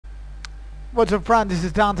What's up, friend? This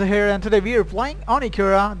is Dante here, and today we are playing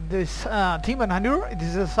Onikira. This Pt-1. This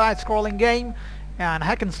is a side-scrolling game and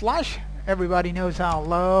hack and slash. Everybody knows I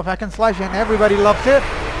love hack and slash, and everybody loves it.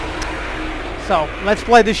 So let's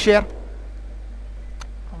play this shit.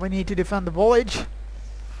 We need to defend the village.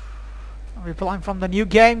 We're playing from the new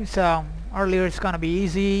game, so earlier it's gonna be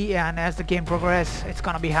easy, and as the game progresses, it's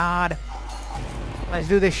gonna be hard. Let's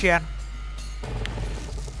do this shit.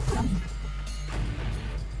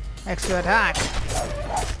 Extra attack.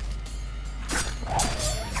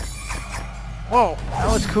 Whoa, that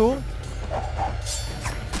was cool.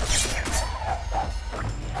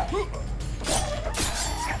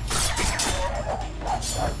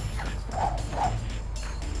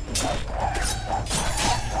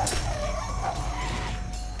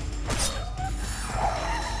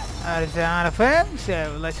 That is out of him,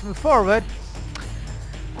 so let's move forward.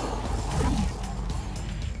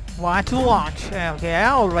 Y to launch. Okay,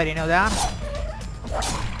 I already know that.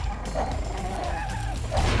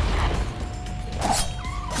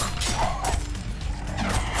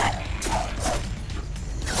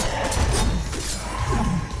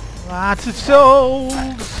 Lots of souls.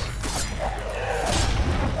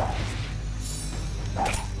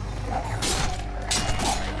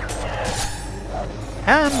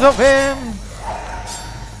 Hands of him.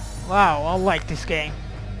 Wow, I like this game.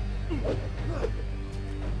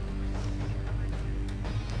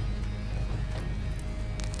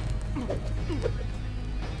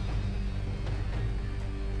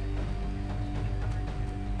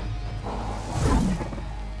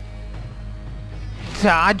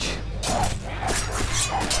 Dodge.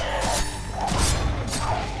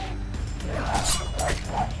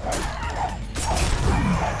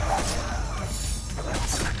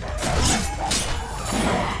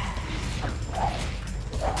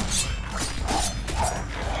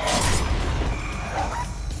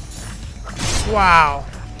 Wow.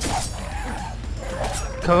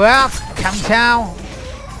 Go up, come down.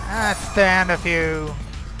 That's the end of you.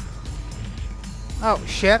 Oh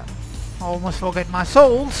shit. Almost forget my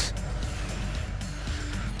souls.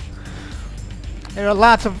 There are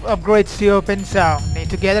lots of upgrades to open, so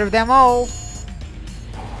need to gather them all.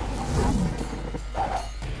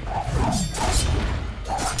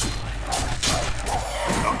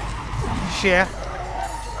 Shit.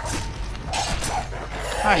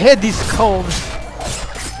 I hate these colds.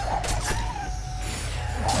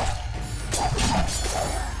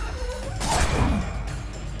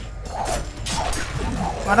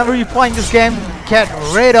 Whenever you're playing this game, get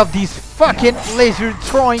rid of these fucking laser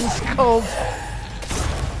throwing skulls.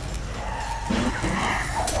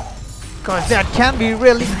 Cause that can be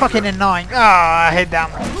really fucking annoying. Ah, I hate them.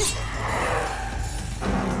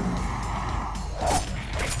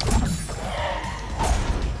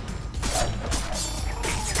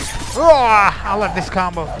 I love this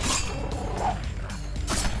combo.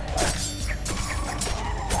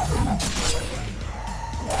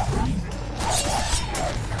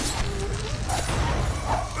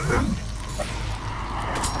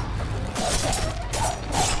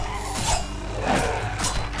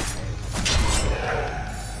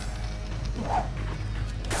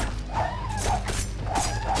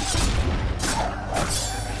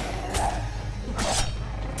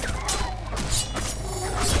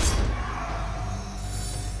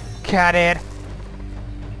 Got it.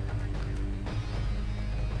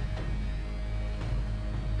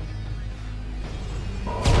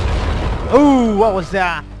 Ooh, what was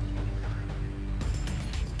that?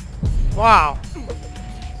 Wow.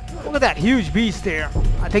 Look at that huge beast there.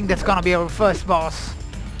 I think that's gonna be our first boss.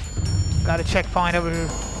 Got a checkpoint over here.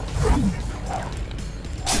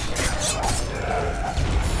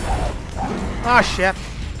 Oh shit.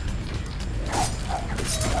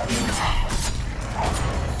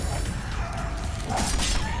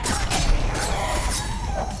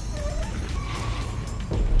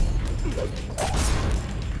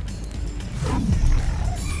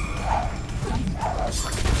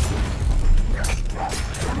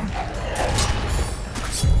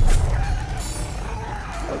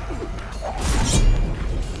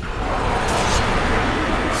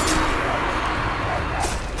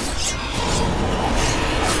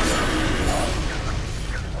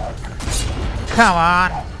 Come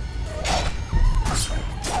on.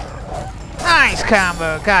 Nice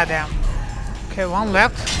combo. Goddamn. Okay, one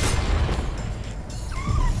left.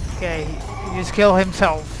 Okay, he just killed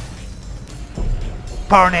himself.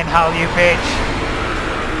 Burn in hell, you bitch.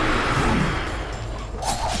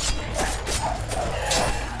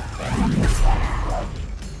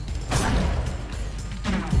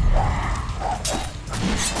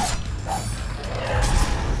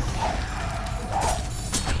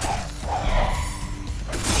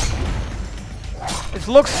 It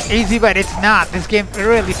looks easy, but it's not. This game is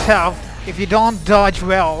really tough if you don't dodge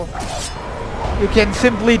well. You can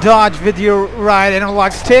simply dodge with your right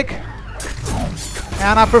analog stick,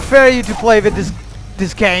 and I prefer you to play with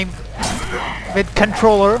this game with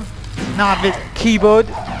controller, not with keyboard.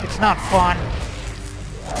 It's not fun.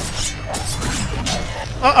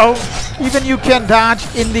 Uh-oh, even you can dodge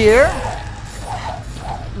in the air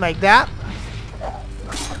like that.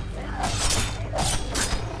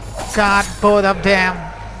 Got both of them.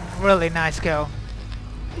 Really nice go.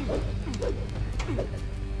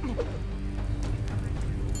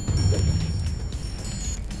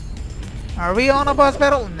 Are we on a boss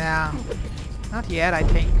battle? No. Not yet, I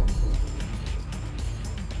think.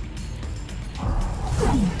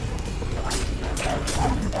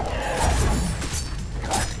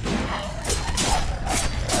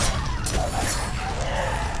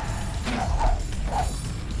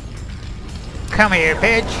 Come here,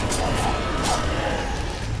 bitch.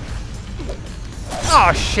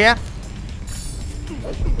 Oh, shit.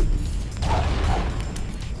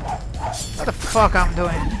 What the fuck I'm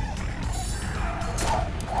doing?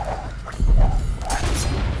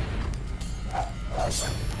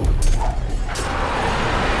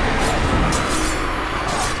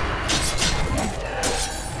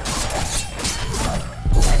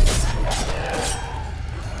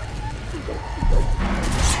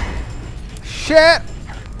 Shit!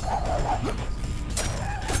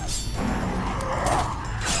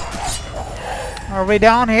 Are we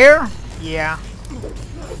down here? Yeah.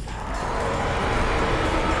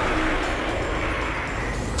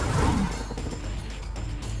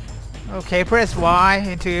 Okay, press Y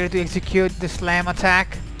into here to execute the slam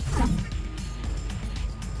attack.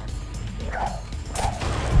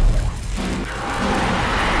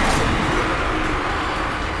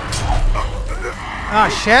 Oh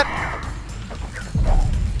shit!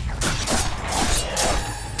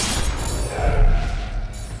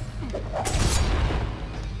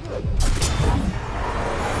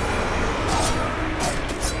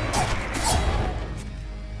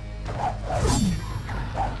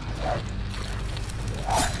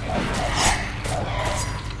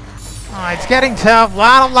 Oh, it's getting tough.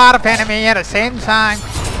 Lot of enemy at the same time.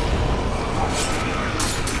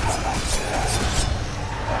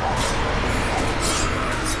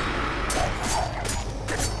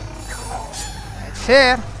 That's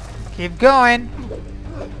it. Keep going.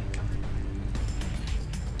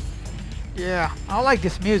 Yeah, I like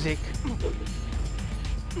this music.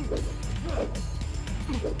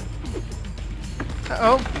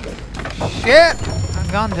 Uh-oh. Shit! I'm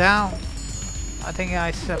gone down. I think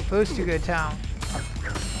I'm supposed to go down.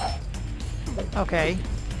 Okay.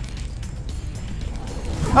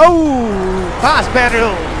 Oh! Boss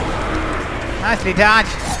battle! Nicely dodged.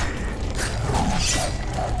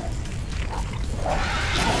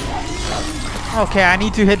 Okay, I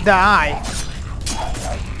need to hit the eye.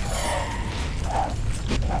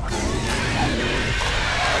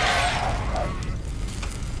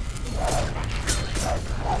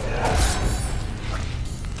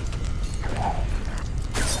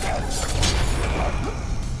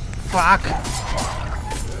 Fuck.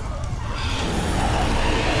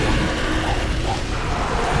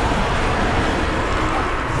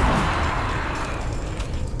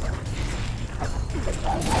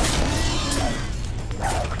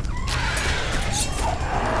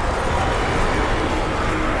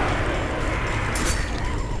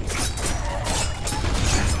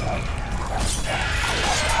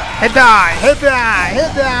 Hit the eye, hit the eye,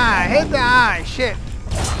 hit the eye, hit the eye, shit.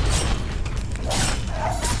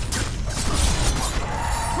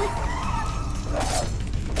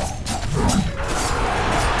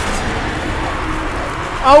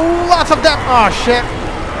 Oh, lots of them. Oh, shit.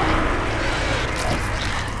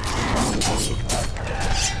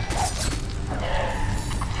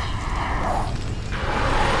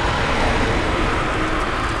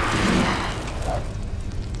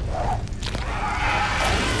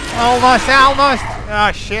 Almost.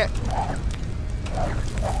 Oh, shit.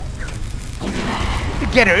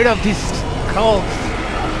 Get rid of these cults.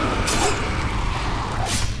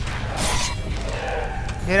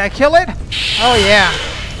 Did I kill it? Oh, yeah.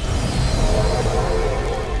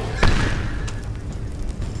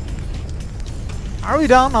 Are we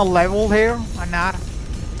down a level here or not?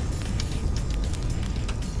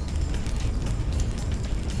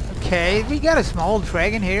 Okay, we got a small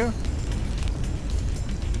dragon here.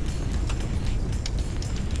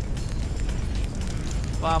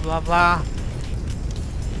 Blah blah blah.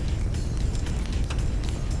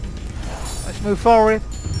 Let's move forward.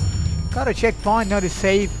 Got a checkpoint, not a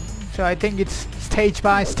save. So I think it's stage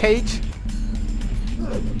by stage.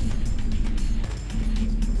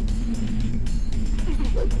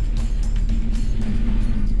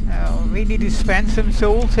 We need to spend some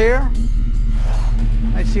souls here.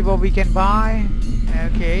 Let's see what we can buy.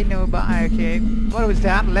 Okay, no buy. Okay, what was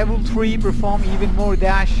that? Level 3, perform even more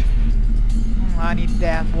dash. I need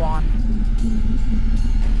that one.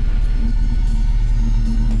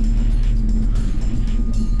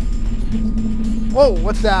 Whoa,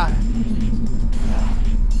 what's that?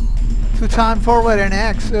 2 time forward and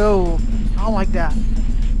X. Oh, I don't like that.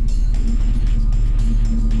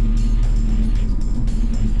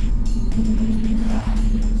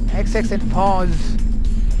 XX and pause.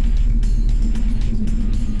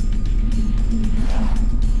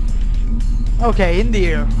 Okay, in the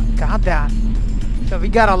air. Got that. So we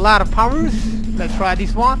got a lot of powers. Let's try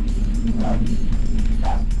this one.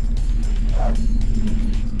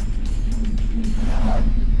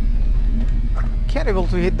 Can't able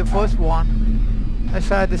to hit the first one. Let's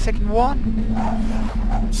try the second one.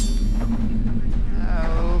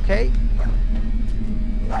 Okay.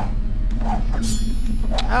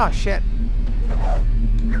 Oh shit.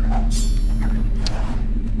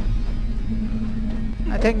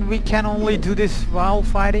 I think we can only do this while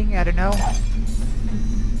fighting, I don't know.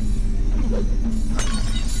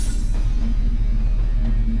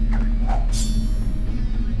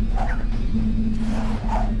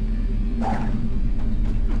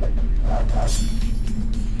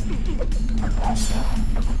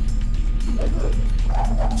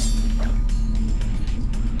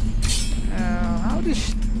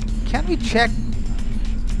 Can we check?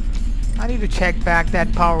 I need to check back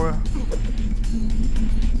that power.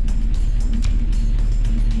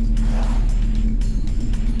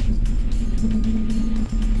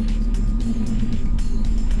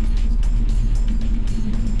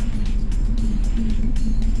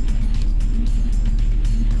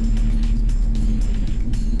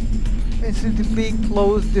 Instantly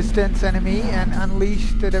close distance enemy and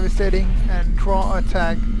unleash the devastating and draw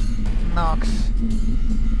attack knocks.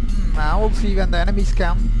 Now we'll see when the enemies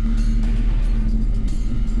come.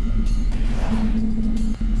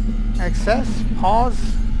 Access, pause.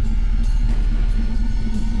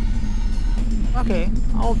 Okay,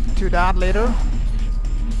 I'll do that later.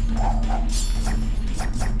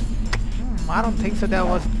 I don't think so. That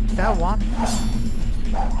was that one.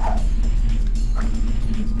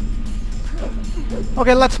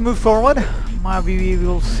 Okay, let's move forward. Maybe we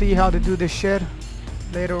will see how to do this shit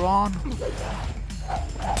later on.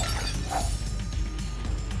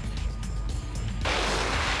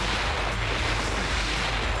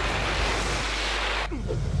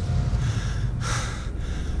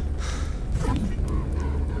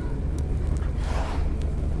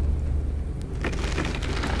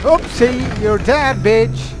 Oopsie, you're dead,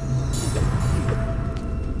 bitch.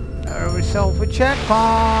 Earn yourself a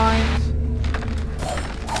checkpoint.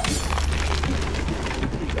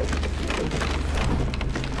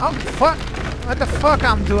 Oh fuck! What the fuck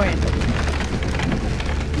I'm doing?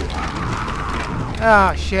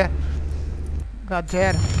 Oh shit! Got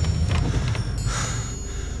dead.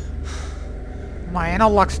 My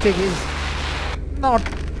analog stick is not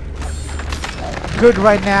good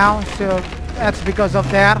right now, so that's because of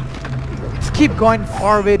that. Let's keep going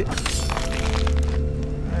forward.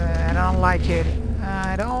 I don't like it.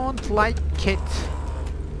 I don't like it.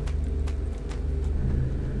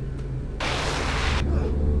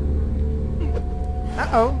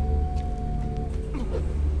 Uh-oh.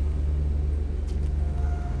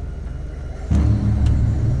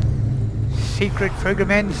 Secret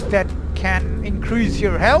fragments that can increase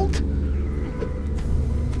your health?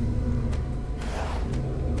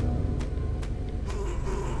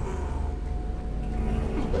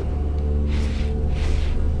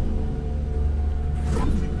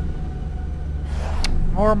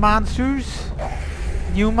 More monsters?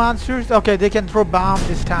 New monsters? Okay, they can throw bomb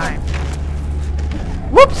this time.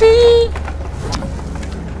 Whoopsie!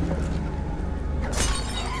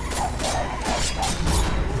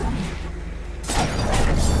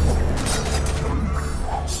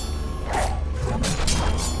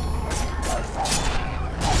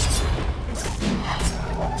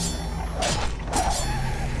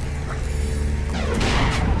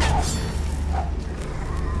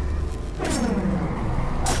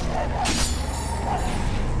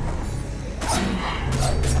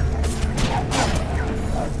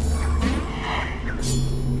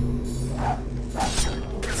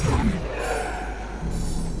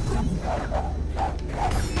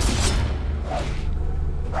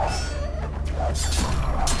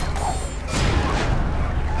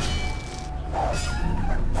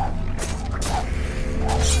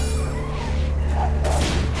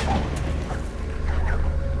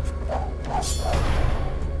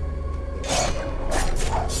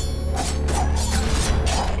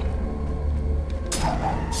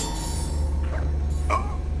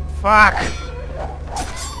 Fuck!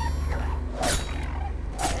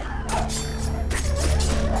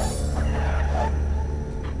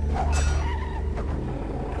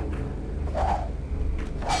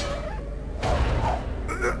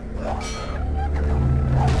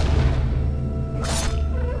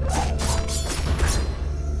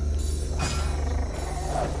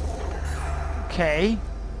 Okay.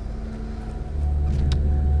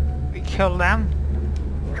 We kill them.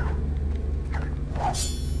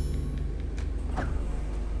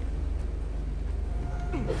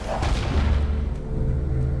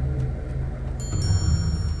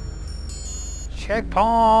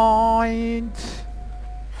 Checkpoint.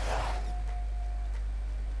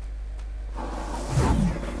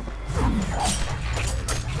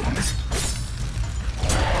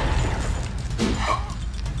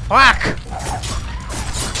 Fuck!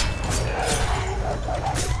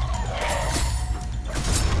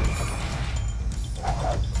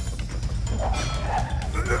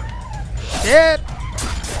 Shit!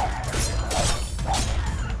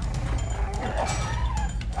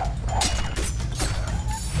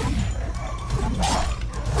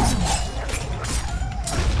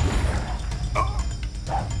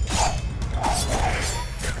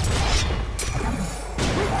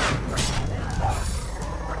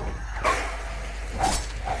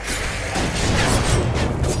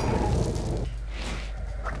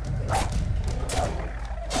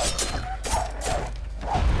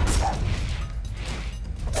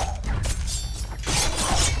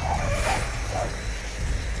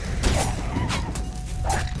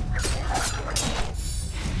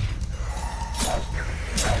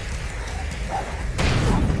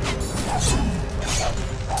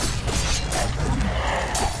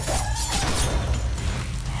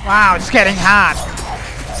 Wow, it's getting hot.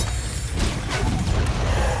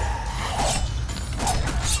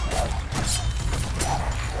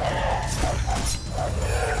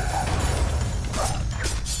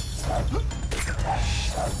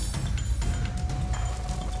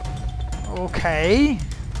 Okay.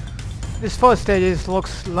 This first stage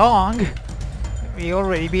looks long. We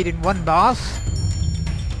already beaten one boss.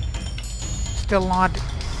 Still not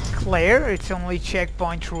clear. It's only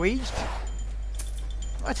checkpoint reached.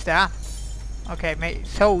 What's that? Okay,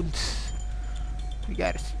 swords. We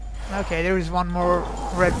got it. Okay, there is one more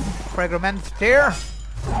red fragment there.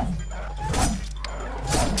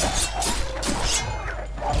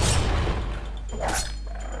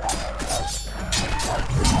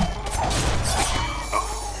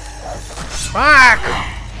 Fuck!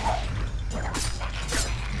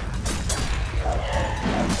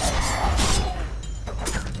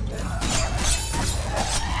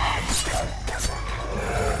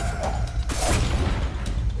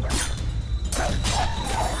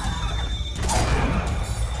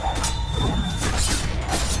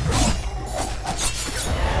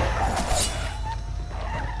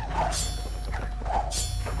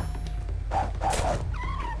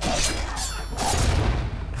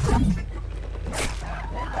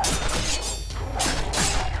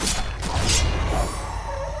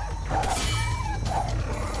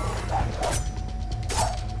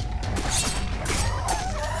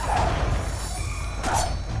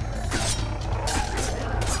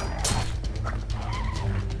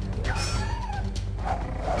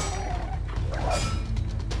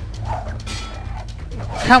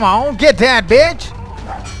 Come on, get that, bitch!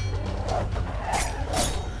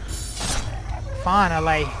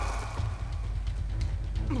 Finally.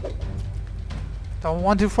 Don't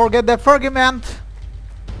want to forget that fragment.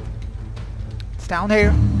 It's down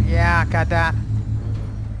here. Yeah, got that.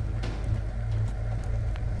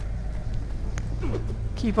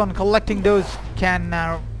 Keep on collecting those. Can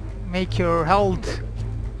make your health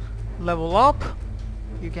level up.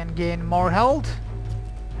 You can gain more health.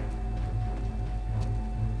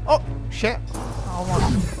 Oh shit!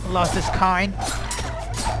 Almost lost this kind.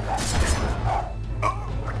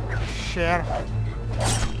 Shit.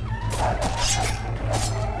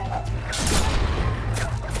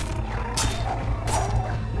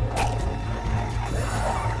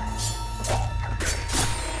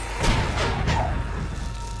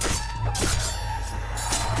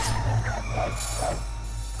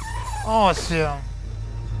 Awesome.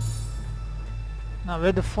 Now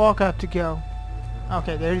where the fuck I have to go?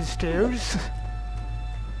 Okay, there's stairs.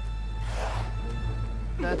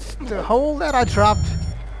 That's the hole that I dropped.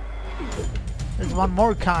 There's one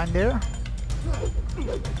more kind there.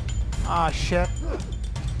 Ah, shit.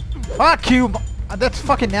 Fuck you! That's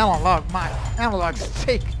fucking analog. My analog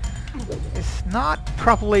stick is not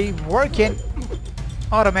properly working.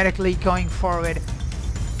 Automatically going forward.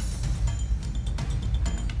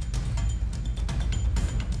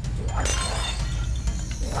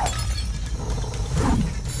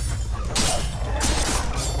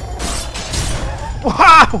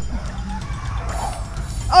 Wow!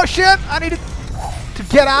 Oh shit! I needed to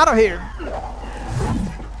get out of here.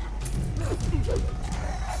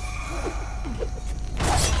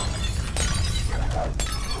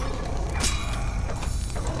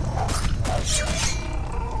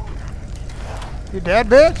 You dead,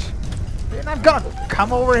 bitch? You're not gonna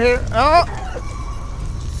come over here. Oh!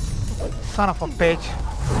 Son of a bitch.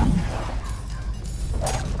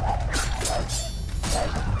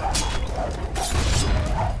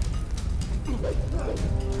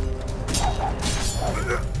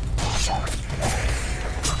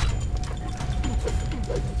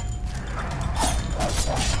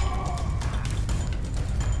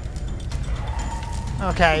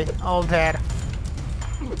 Okay, all dead.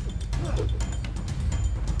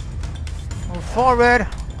 Move forward.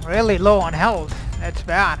 Really low on health. That's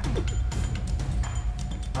bad.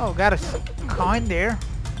 Oh, got a coin there.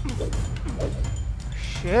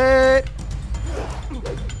 Shit.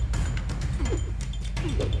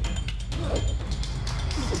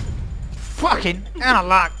 Fucking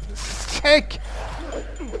analog stick.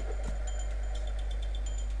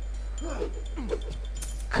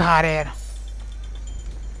 Got it.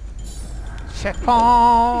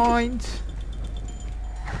 Checkpoint.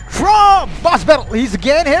 Draw! Boss battle! He's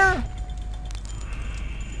again here?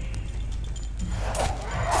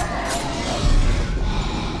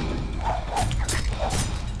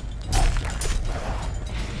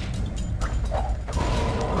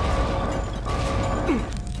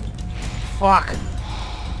 Fuck.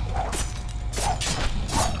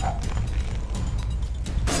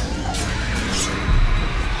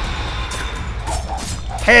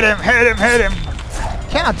 Hit him, hit him, hit him.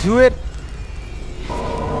 Can I do it?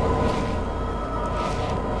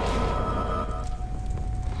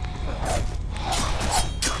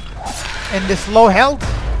 In this low health?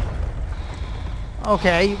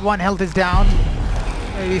 Okay, one health is down.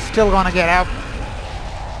 Maybe he's still gonna get up.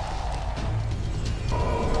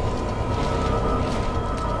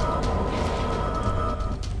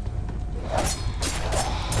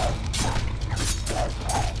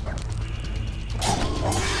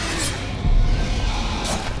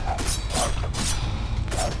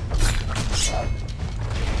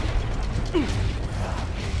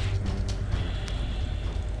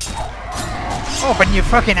 Open your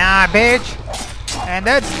fucking eye, bitch! And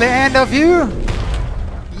that's the end of you!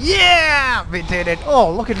 Yeah! We did it!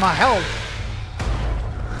 Oh, look at my health!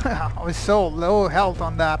 I was so low health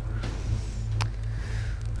on that.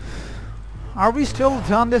 Are we still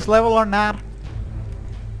done this level or not?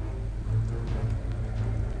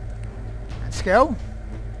 Let's go.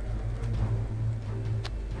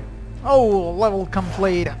 Oh, level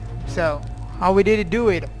complete. So, how we did it do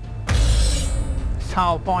it?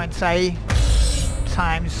 Style points A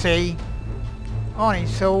times C. Only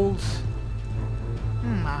souls.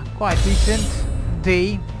 Quite decent.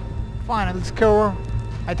 D. Final score.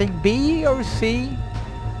 I think B or C.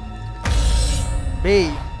 B.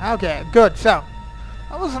 Okay, good. So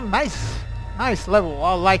that was a nice level.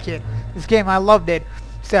 I like it. This game, I loved it.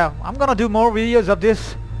 So I'm gonna do more videos of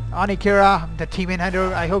this Onikira, the Team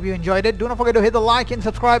Hunter. I hope you enjoyed it. Do not forget to hit the like and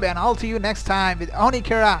subscribe, and I'll see you next time with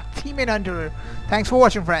Onikira Team Hunter. Thanks for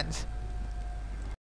watching, friends.